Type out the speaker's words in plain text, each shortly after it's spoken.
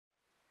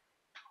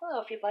Hello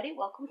everybody,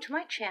 welcome to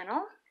my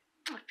channel.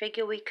 I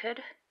figure we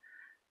could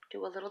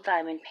do a little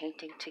diamond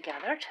painting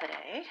together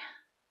today.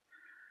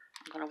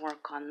 I'm going to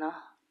work on the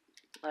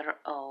letter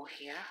O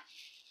here.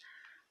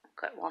 I've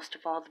got most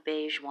of all the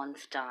beige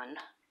ones done.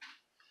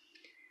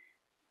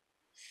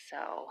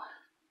 So,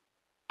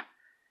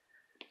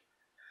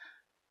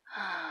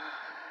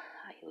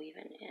 are you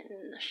even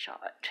in the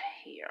shot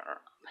here?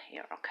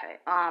 Here, okay.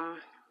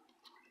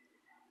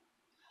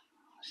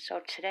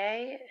 So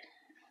today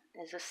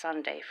is a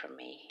Sunday for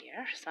me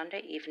here,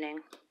 Sunday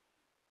evening.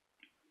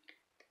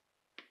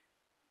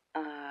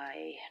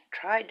 I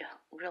tried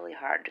really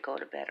hard to go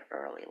to bed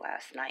early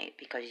last night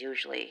because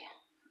usually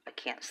I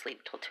can't sleep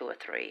till 2 or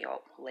 3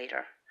 or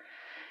later.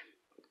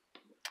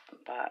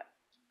 But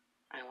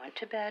I went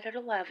to bed at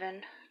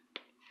 11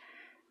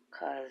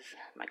 because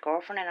my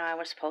girlfriend and I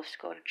were supposed to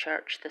go to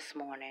church this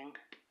morning.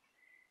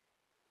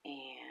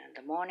 And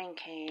the morning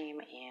came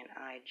and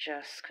I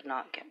just could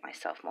not get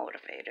myself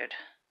motivated.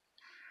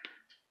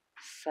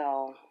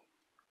 So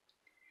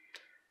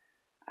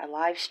I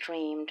live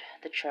streamed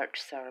the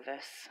church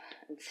service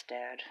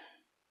instead.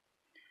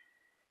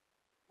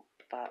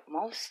 But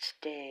most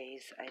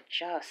days I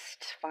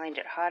just find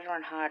it harder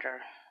and harder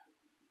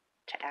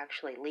to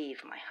actually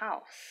leave my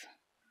house.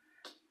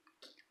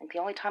 I think the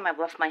only time I've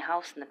left my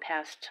house in the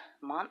past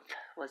month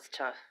was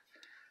to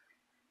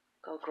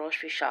go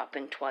grocery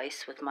shopping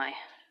twice with my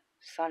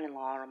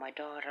son-in-law or my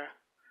daughter.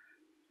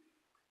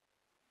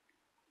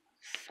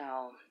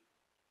 So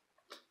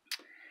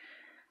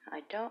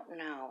I don't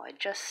know. I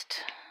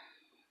just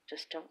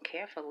don't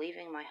care for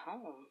leaving my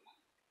home.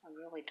 I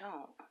really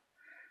don't.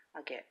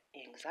 I get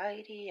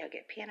anxiety, I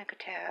get panic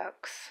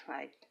attacks.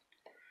 I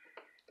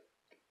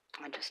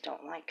just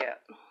don't like it.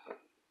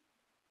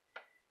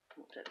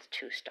 It's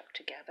too stuck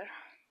together.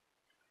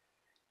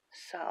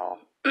 So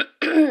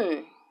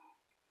I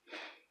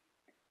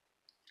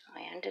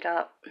ended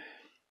up,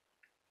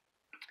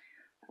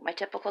 my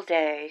typical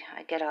day,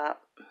 I get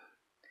up.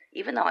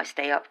 Even though I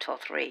stay up till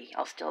 3,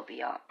 I'll still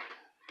be up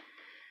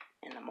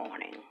in the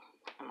morning.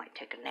 I might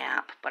take a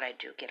nap, but I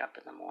do get up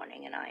in the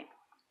morning, and I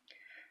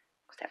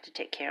have to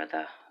take care of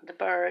the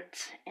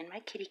birds and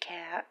my kitty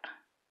cat.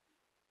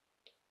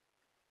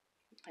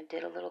 I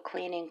did a little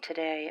cleaning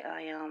today.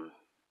 I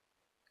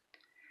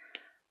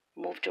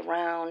moved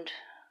around.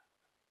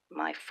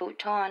 My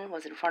futon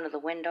was in front of the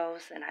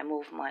windows, and I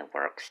moved my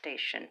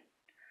workstation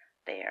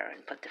there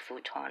and put the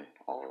futon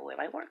over where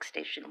my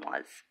workstation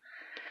was,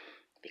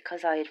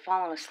 because I had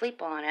fallen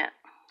asleep on it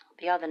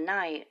the other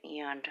night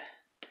and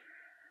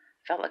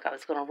felt like I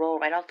was going to roll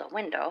right out the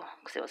window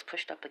because it was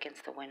pushed up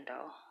against the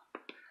window.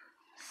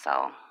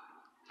 So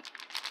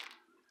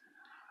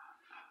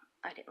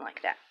I didn't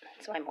like that.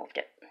 So I moved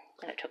it.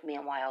 And it took me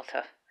a while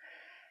I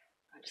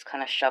just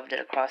kind of shoved it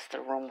across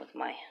the room with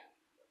my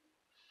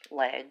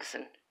legs.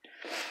 And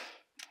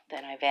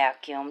then I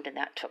vacuumed, and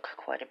that took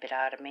quite a bit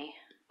out of me.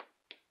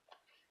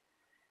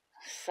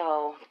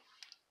 So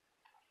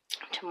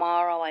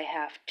tomorrow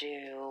I've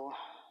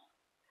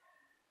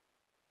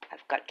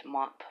got to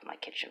mop my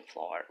kitchen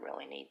floor. It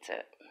really needs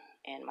it.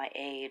 And my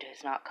aide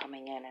is not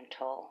coming in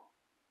until,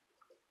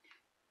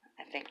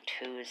 I think,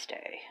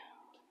 Tuesday.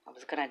 I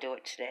was going to do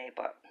it today,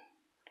 but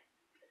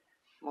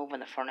moving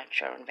the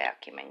furniture and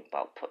vacuuming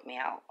about put me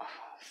out.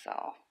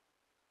 So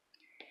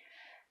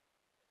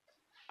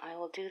I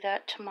will do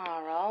that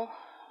tomorrow.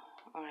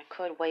 Or I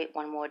could wait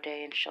one more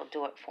day and she'll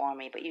do it for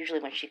me. But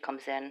usually when she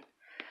comes in,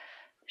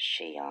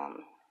 she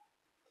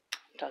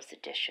does the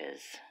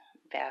dishes,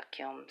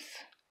 vacuums.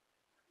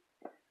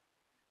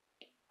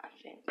 I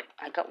think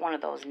I got one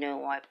of those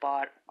new. I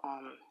bought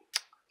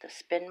the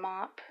spin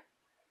mop,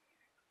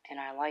 and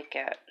I like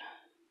it.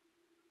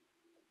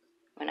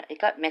 When it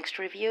got mixed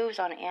reviews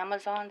on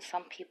Amazon.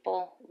 Some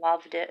people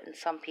loved it, and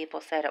some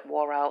people said it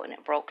wore out and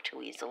it broke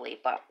too easily.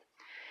 But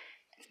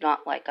it's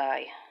not like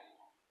I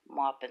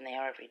mop in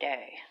there every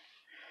day.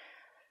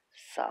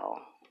 So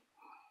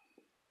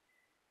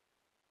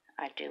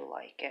I do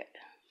like it.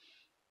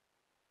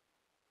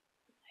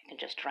 I can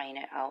just drain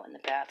it out in the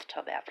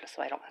bathtub after,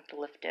 so I don't have to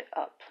lift it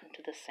up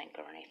into the sink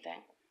or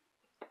anything.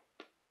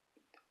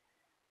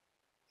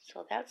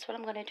 So that's what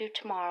I'm going to do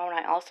tomorrow. And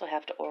I also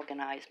have to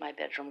organize my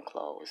bedroom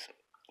clothes,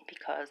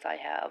 because I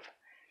have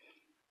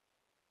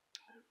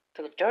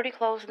the dirty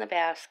clothes in the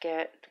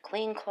basket, the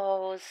clean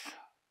clothes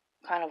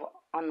kind of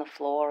on the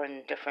floor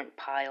in different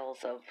piles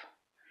of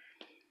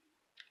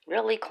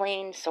really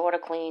clean, sort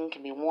of clean,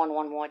 can be worn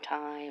one more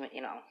time,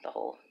 the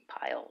whole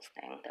piles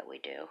thing that we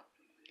do.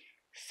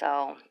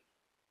 So,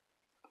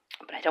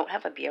 but I don't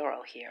have a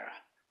bureau here.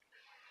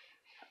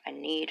 I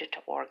need to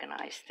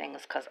organize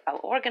things, because I'll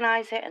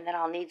organize it and then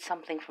I'll need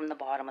something from the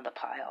bottom of the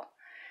pile.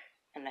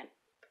 And then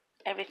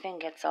everything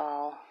gets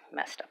all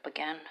messed up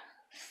again.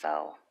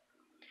 So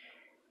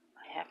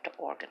I have to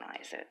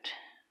organize it.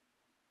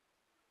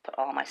 Put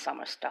all my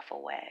summer stuff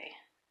away.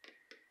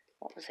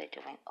 What was I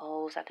doing?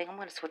 O's. I think I'm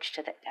going to switch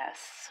to the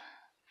S.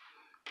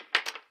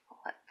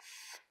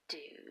 Let's do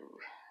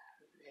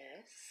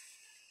this.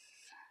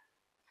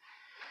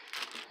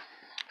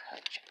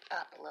 touch it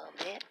up a little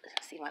bit.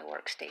 See my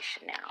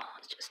workstation now.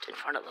 It's just in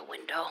front of the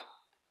window.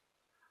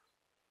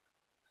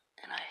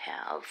 And I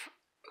have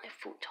my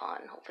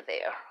futon over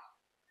there.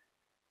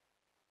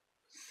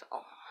 So,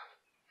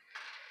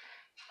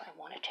 if I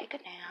want to take a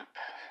nap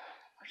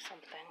or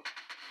something,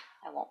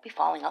 I won't be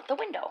falling out the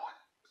window.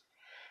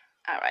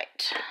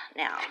 Alright,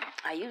 now,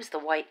 I use the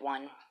white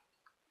one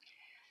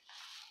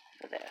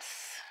for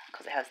this,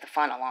 because it has the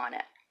funnel on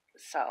it.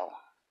 So,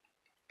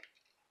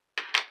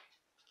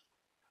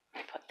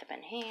 I put them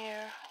in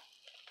here.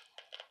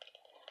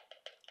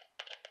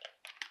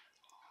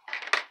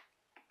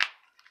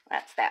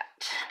 That's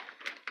that.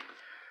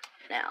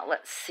 Now,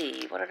 let's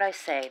see. What did I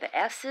say? The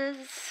S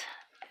is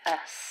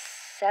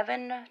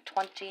S729.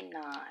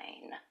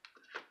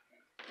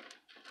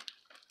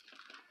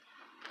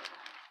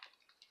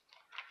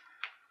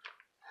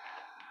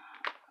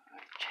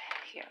 Right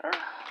here.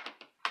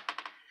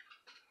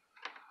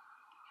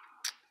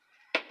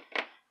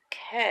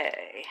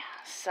 Okay,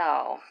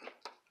 so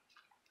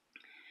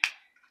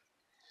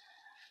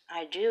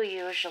I do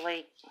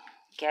usually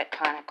get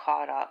kind of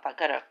caught up. I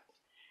gotta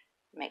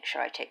make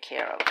sure I take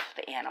care of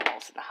the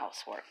animals and the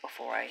housework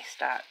before I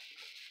start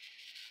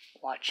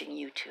watching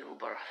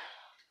YouTube or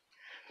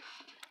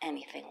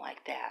anything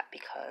like that,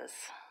 because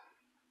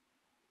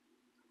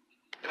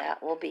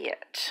that will be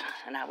it,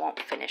 and I won't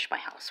finish my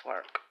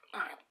housework.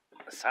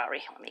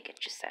 Sorry, let me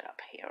get you set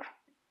up here.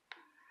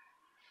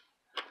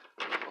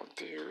 We'll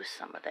do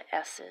some of the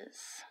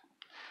S's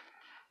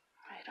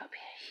right up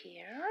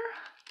here.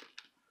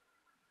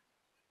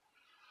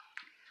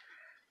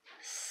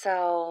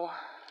 So,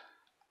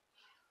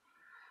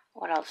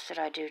 what else did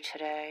I do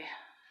today?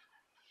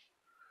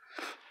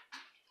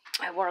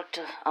 I worked,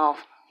 oh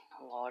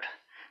Lord,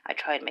 I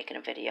tried making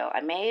a video.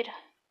 I made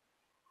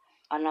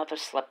another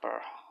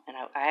slipper, and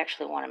I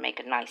actually want to make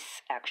a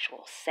nice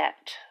actual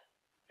set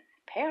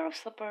pair of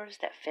slippers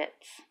that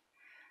fits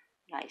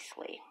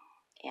nicely.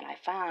 And I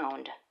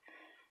found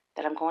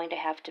that I'm going to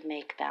have to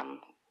make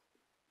them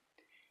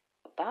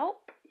about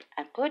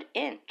a good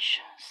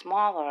inch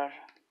smaller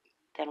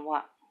than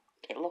what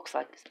it looks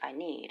like I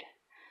need,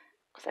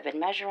 because I've been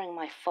measuring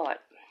my foot,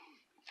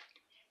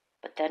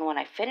 but then when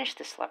I finish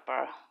the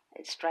slipper,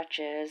 it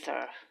stretches,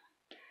 or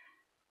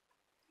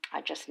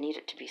I just need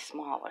it to be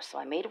smaller. So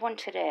I made one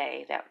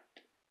today that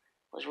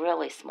was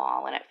really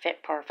small, and it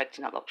fit perfect,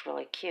 and it looked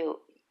really cute.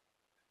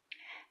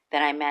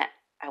 Then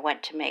I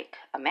went to make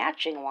a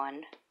matching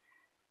one,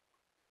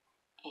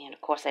 and of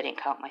course I didn't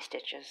count my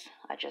stitches.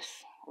 I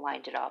just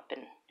lined it up,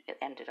 and it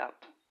ended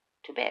up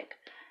too big.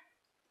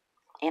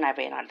 And I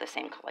ran out of the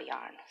same color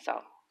yarn.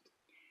 So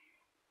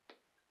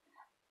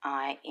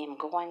I am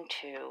going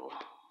to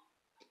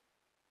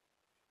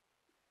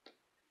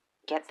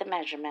get the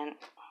measurement,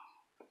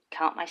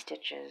 count my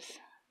stitches,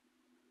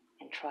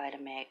 and try to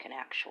make an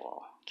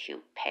actual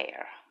cute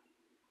pair.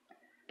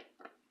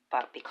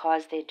 But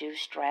because they do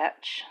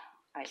stretch,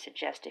 I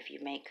suggest if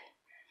you make,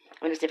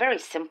 I mean, it's a very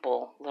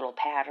simple little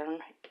pattern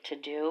to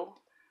do.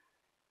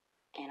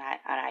 And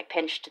I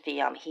pinched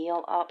the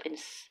heel up, and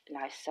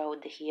I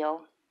sewed the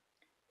heel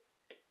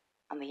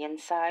on the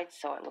inside,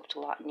 so it looked a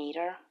lot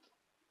neater.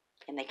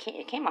 And it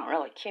came out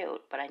really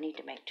cute, but I need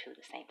to make two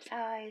the same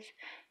size,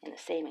 in the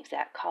same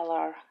exact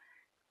color.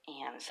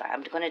 And so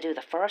I'm going to do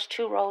the first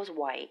 2 rows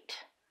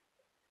white,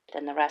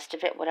 then the rest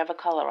of it whatever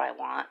color I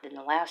want, then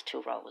the last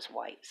 2 rows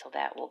white, so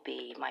that will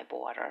be my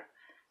border.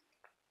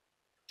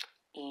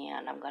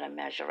 And I'm going to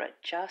measure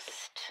it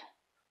just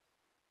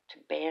to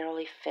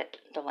barely fit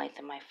the length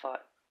of my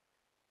foot.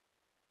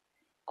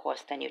 Of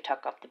course, then you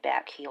tuck up the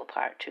back heel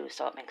part too,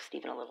 so it makes it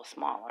even a little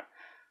smaller,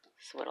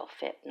 so it'll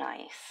fit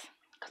nice,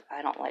 because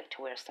I don't like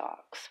to wear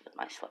socks with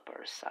my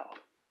slippers, so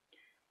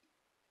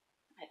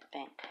I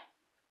think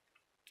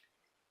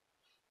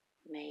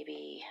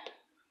maybe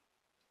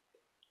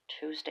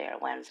Tuesday or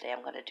Wednesday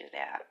I'm going to do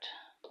that,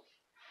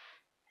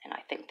 and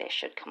I think they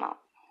should come out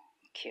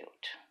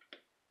cute.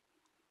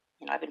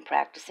 You know, I've been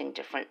practicing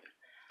different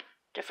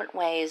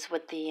ways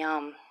with the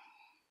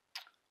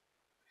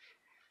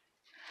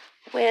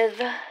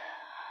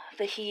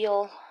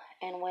heel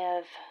and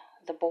with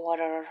the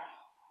border,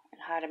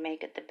 and how to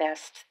make it the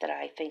best that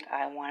I think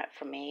I want it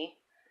for me.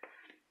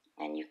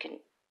 And you can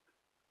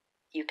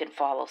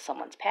follow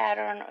someone's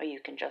pattern, or you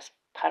can just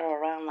putter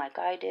around like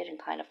I did and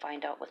kind of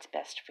find out what's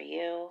best for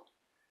you.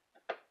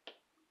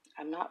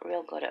 I'm not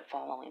real good at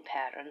following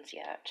patterns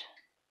yet,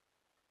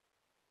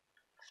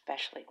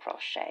 especially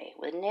crochet.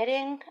 With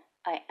knitting,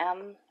 I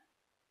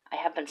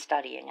have been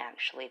studying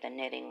actually the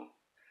knitting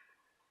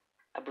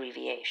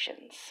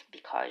abbreviations,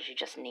 because you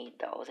just need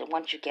those. And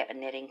once you get a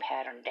knitting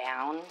pattern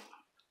down,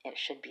 it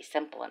should be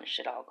simple, and it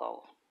should all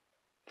go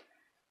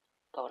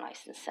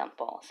nice and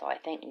simple. So I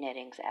think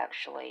knitting's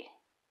actually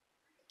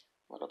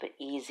a little bit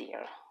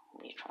easier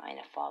when you're trying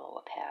to follow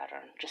a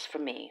pattern, just for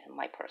me,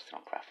 my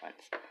personal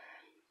preference.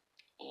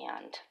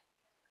 And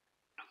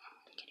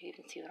can you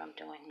even see what I'm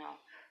doing now?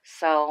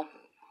 So,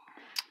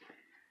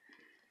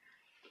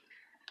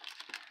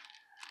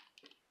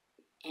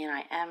 and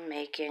I am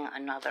making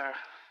another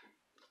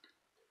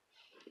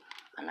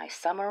a nice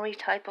summery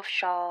type of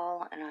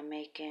shawl, and I'm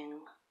making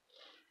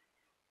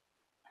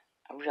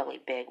a really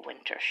big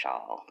winter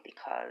shawl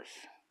because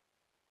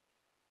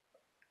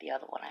the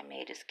other one I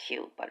made is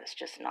cute, but it's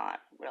just not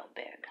real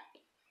big.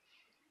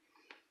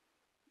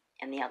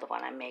 And the other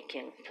one I'm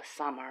making for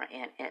summer,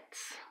 and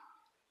it's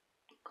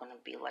going to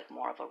be like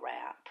more of a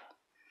wrap.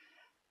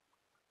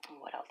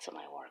 What else am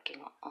I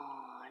working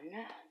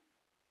on?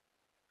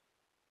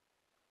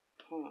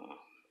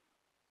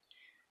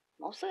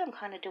 Mostly I'm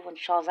kind of doing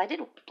shawls. I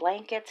did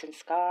blankets and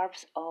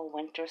scarves all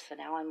winter, so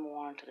now I'm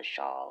more into the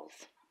shawls.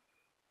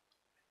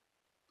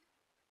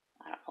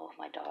 I don't know if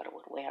my daughter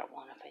would wear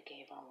one if I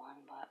gave her one,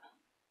 but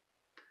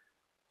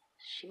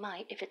she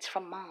might if it's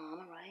from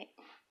Mom, right?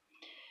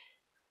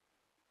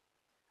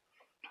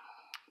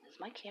 Is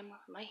my camera,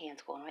 my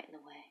hand's going right in the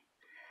way.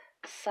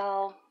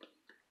 So,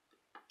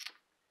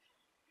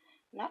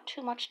 not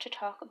too much to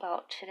talk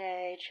about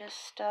today,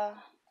 just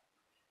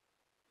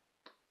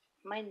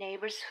my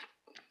neighbor's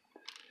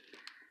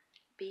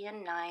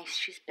being nice.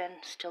 She's been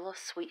still a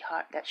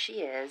sweetheart that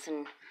she is,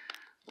 and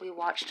we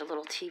watched a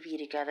little TV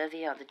together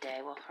the other day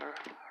while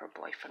her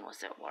boyfriend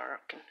was at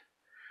work. And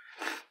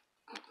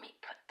let me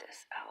put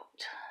this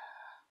out.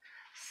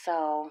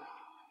 So,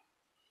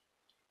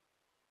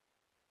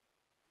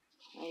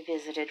 we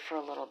visited for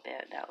a little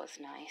bit. That was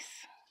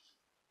nice.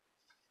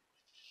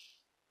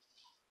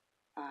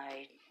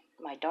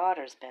 My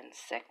daughter's been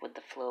sick with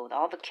the flu.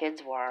 All the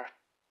kids were,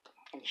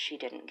 and she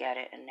didn't get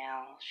it, and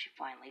now she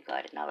finally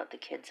got it. Now that the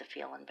kids are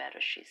feeling better,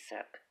 she's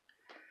sick.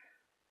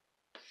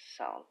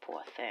 So,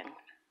 poor thing.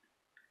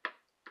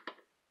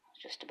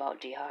 Just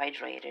about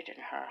dehydrated,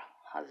 and her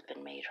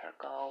husband made her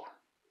go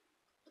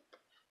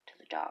to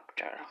the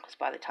doctor, because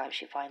by the time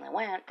she finally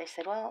went, they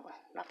said, well,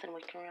 nothing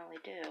we can really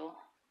do.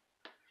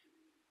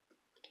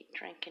 Keep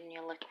drinking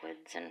your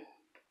liquids. And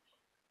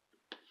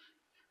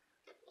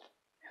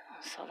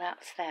so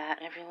that's that.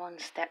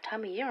 Everyone's that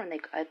time of year, and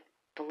I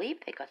believe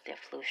they got their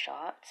flu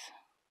shots.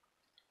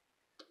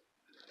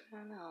 I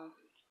don't know.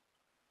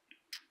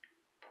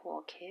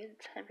 Poor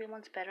kids.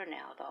 Everyone's better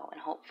now, though,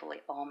 and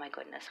hopefully, oh my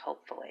goodness,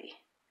 hopefully.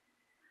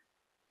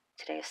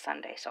 Today is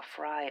Sunday, so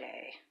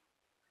Friday,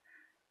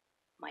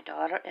 my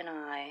daughter and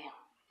I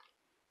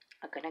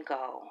are going to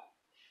go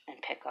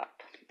and pick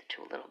up the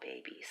two little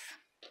babies,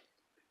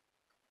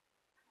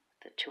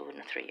 the 2 and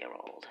the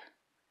 3-year-old.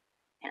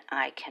 And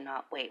I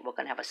cannot wait. We're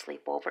going to have a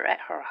sleepover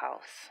at her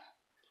house,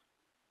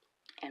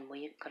 and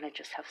we're going to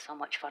just have so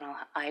much fun.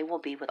 I will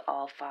be with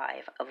all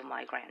 5 of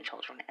my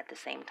grandchildren at the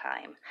same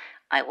time.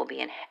 I will be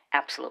in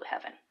absolute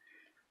heaven.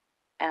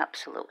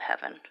 Absolute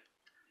heaven.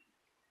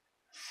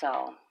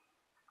 So,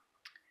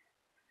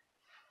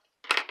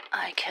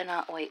 I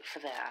cannot wait for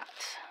that.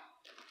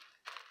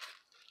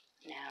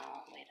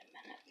 Now, wait a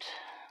minute.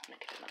 I'm going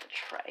to get another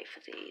tray for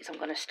these. I'm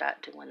going to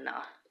start doing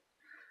the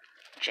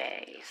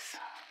J's.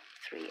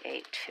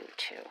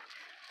 3822.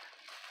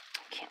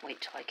 Can't wait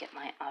till I get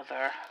my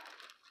other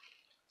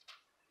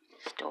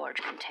storage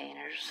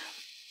containers.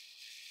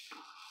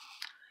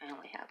 I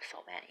only have so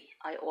many.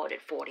 I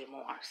ordered 40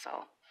 more, so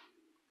I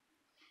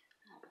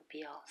will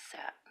be all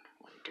set.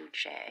 I'm going to do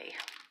J.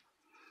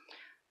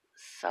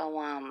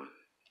 So,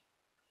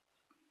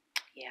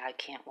 yeah, I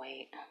can't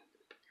wait.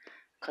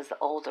 Because the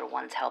older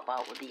ones help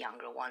out with the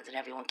younger ones, and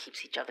everyone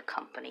keeps each other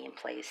company and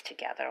plays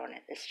together, and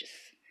it's just,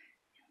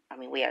 I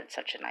mean, we had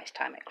such a nice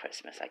time at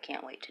Christmas. I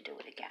can't wait to do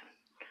it again.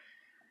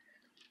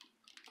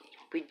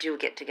 We do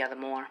get together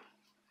more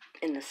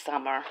in the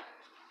summer,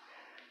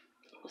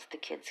 because the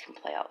kids can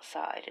play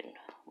outside, and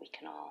we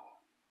can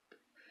all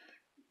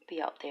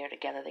be out there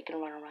together. They can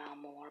run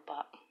around more,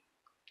 but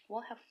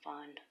we'll have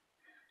fun.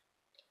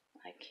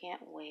 I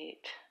can't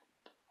wait.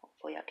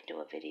 Hopefully I can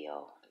do a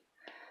video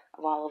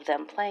of all of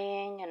them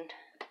playing and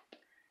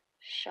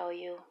show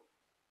you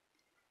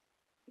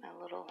my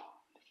little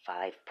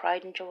 5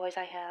 pride and joys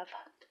I have.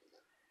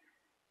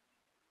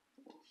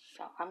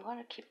 So I'm going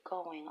to keep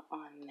going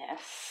on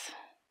this.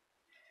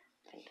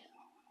 I think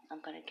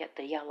I'm going to get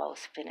the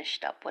yellows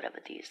finished up, whatever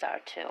these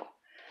are too.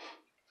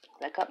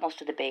 I got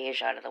most of the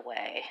beige out of the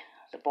way.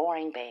 The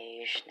boring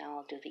beige. Now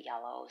I'll do the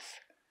yellows.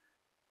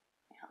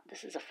 Yeah,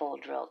 this is a full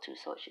drill too,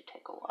 so it should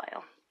take a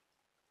while.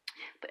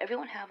 But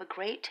everyone have a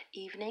great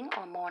evening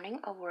or morning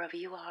or wherever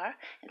you are.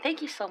 And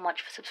thank you so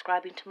much for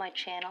subscribing to my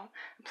channel.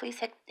 And please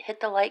hit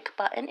the like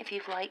button if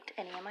you've liked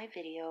any of my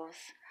videos.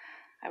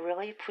 I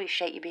really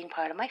appreciate you being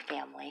part of my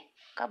family.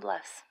 God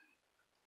bless.